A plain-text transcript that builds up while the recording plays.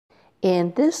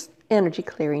In this energy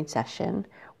clearing session,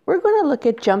 we're going to look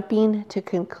at jumping to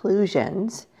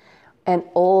conclusions and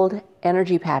old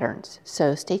energy patterns.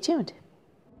 So stay tuned.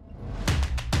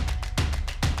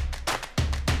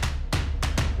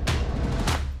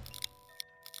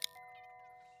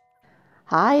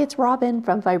 Hi, it's Robin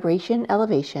from Vibration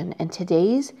Elevation, and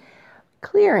today's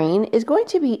clearing is going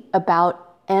to be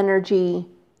about energy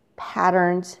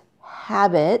patterns,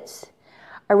 habits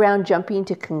around jumping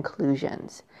to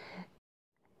conclusions.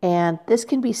 And this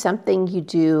can be something you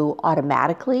do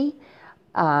automatically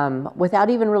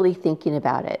without even really thinking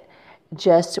about it.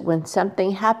 Just when something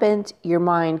happens, your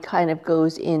mind kind of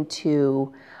goes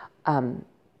into an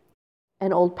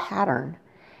old pattern.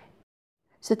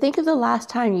 So think of the last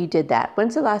time you did that.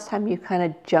 When's the last time you kind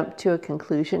of jumped to a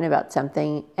conclusion about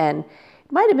something? And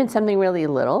it might have been something really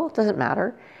little, it doesn't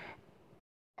matter.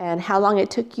 And how long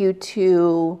it took you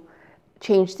to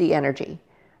change the energy,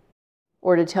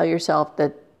 or to tell yourself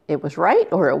that it was right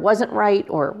or it wasn't right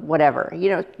or whatever. You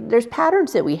know, there's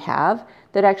patterns that we have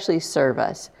that actually serve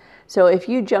us. So if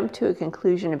you jump to a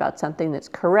conclusion about something that's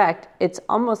correct, it's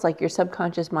almost like your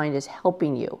subconscious mind is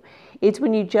helping you. It's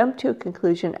when you jump to a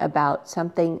conclusion about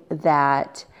something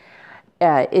that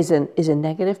is a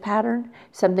negative pattern,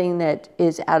 something that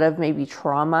is out of maybe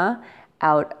trauma,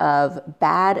 out of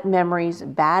bad memories,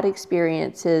 bad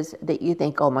experiences that you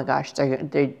think, oh my gosh,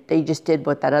 they just did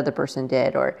what that other person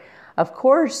did. Or of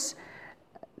course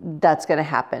that's going to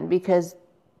happen because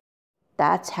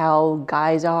that's how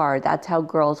guys are, that's how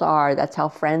girls are, that's how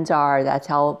friends are, that's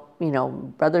how,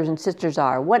 brothers and sisters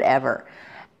are, whatever.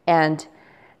 And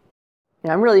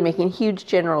I'm really making huge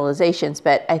generalizations,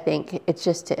 but I think it's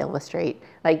just to illustrate,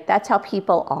 like that's how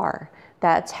people are.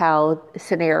 That's how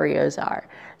scenarios are.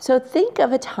 So think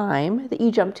of a time that you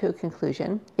jump to a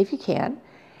conclusion, if you can,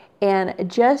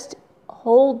 and just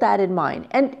hold that in mind.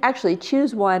 And actually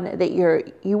choose one that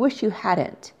you wish you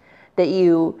hadn't, that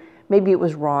maybe it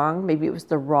was wrong, maybe it was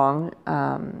the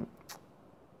wrong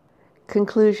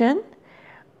conclusion,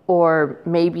 or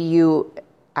maybe you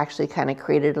actually kind of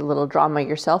created a little drama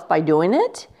yourself by doing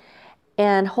it,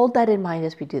 and hold that in mind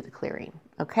as we do the clearing.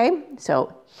 Okay,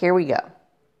 so here we go.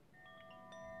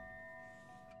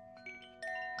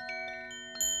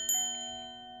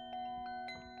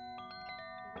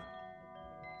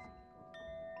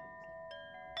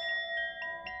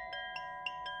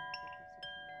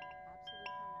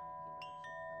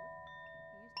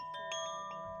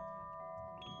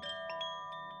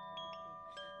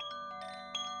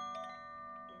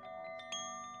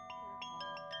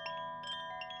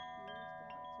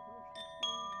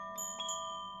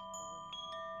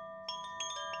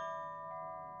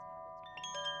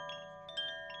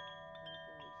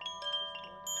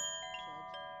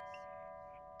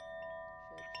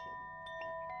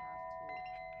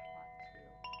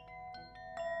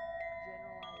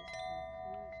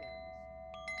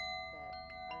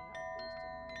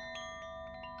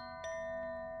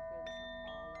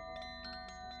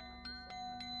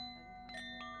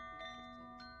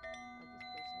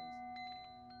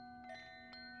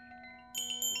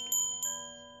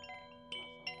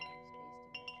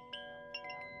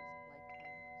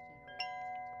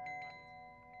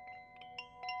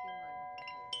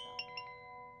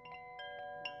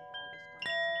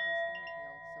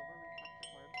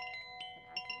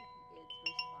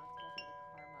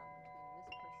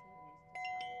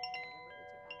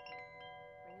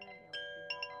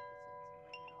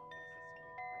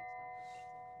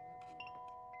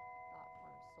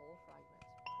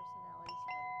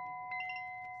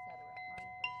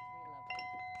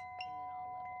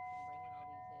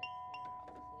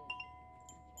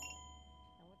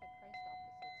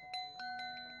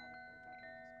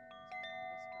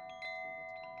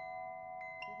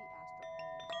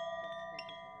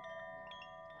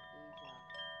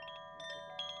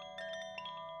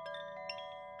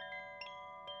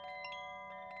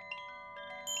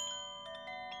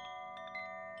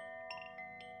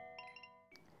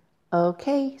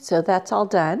 Okay, so that's all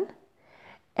done.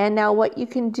 And now what you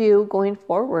can do going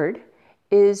forward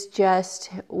is just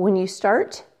when you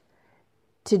start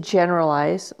to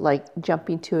generalize, like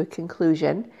jumping to a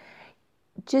conclusion,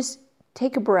 just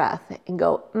take a breath and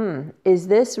go, is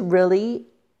this really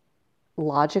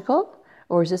logical,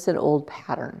 or is this an old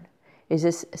pattern? Is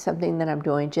this something that I'm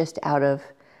doing just out of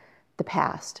the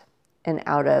past and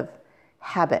out of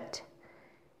habit?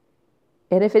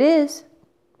 And if it is,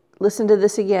 listen to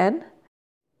this again,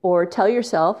 or tell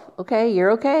yourself, okay,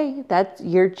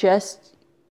 you're just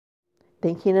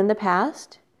thinking in the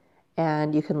past,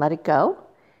 and you can let it go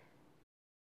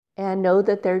and know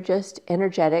that they're just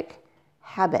energetic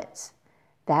habits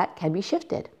that can be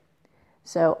shifted.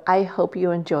 So I hope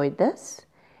you enjoyed this.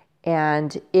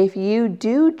 And if you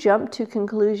do jump to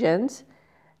conclusions,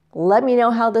 let me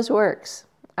know how this works.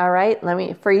 All right, let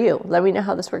me know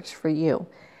how this works for you.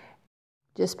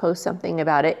 Just post something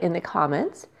about it in the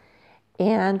comments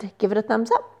and give it a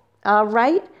thumbs up. All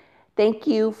right, thank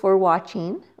you for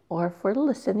watching or for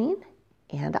listening,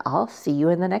 and I'll see you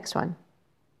in the next one.